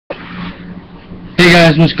Hey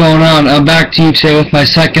guys, what's going on? I'm back to you today with my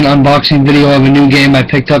second unboxing video of a new game I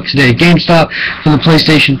picked up today at GameStop for the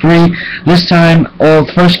PlayStation 3. This time,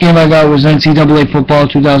 the first game I got was NCAA Football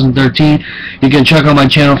 2013. You can check out my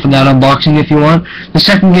channel for that unboxing if you want. The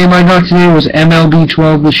second game I got today was MLB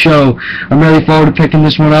 12 The Show. I'm really forward to picking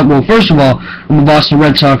this one up. Well, first of all, I'm a Boston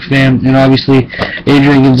Red Sox fan, and obviously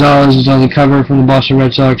Adrian Gonzalez is on the cover from the Boston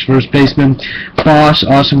Red Sox, first baseman. Boss,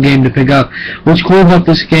 awesome game to pick up. What's cool about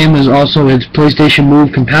this game is also it's PlayStation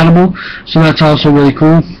Move compatible, so that's also really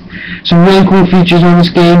cool. Some really cool features on this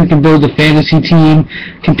game. You can build a fantasy team,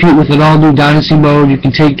 compete with an all-new dynasty mode. You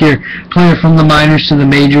can take your player from the minors to the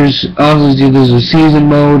majors. Also, there's a season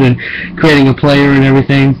mode and creating a player and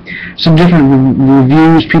everything. Some different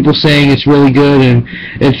reviews, people saying it's really good and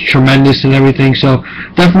it's tremendous and everything. So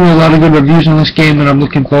definitely a lot of good reviews on this game, and I'm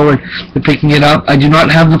looking forward to picking it up. I do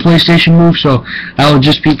not have the PlayStation Move, so I will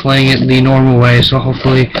just be playing it the normal way. So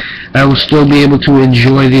hopefully I will still be able to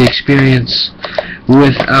enjoy the experience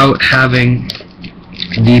without having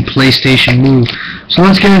the PlayStation Move. So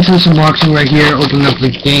let's get into this unboxing right here. Open up the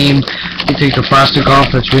game. You take the plastic off.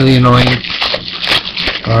 That's really annoying.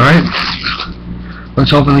 Alright.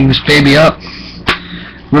 Let's open this baby up.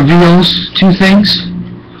 Reveals two things.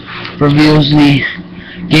 Reveals the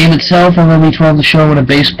game itself, MLB 12 The Show, and a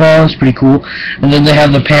baseball. It's pretty cool. And then they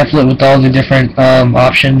have the pamphlet with all the different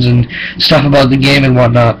options and stuff about the game and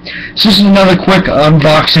whatnot. So this is another quick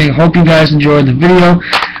unboxing. Hope you guys enjoyed the video.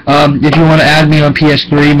 If you want to add me on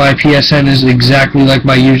PS3, my PSN is exactly like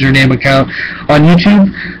my username account on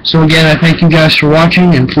YouTube. So again, I thank you guys for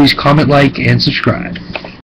watching, and please comment, like, and subscribe.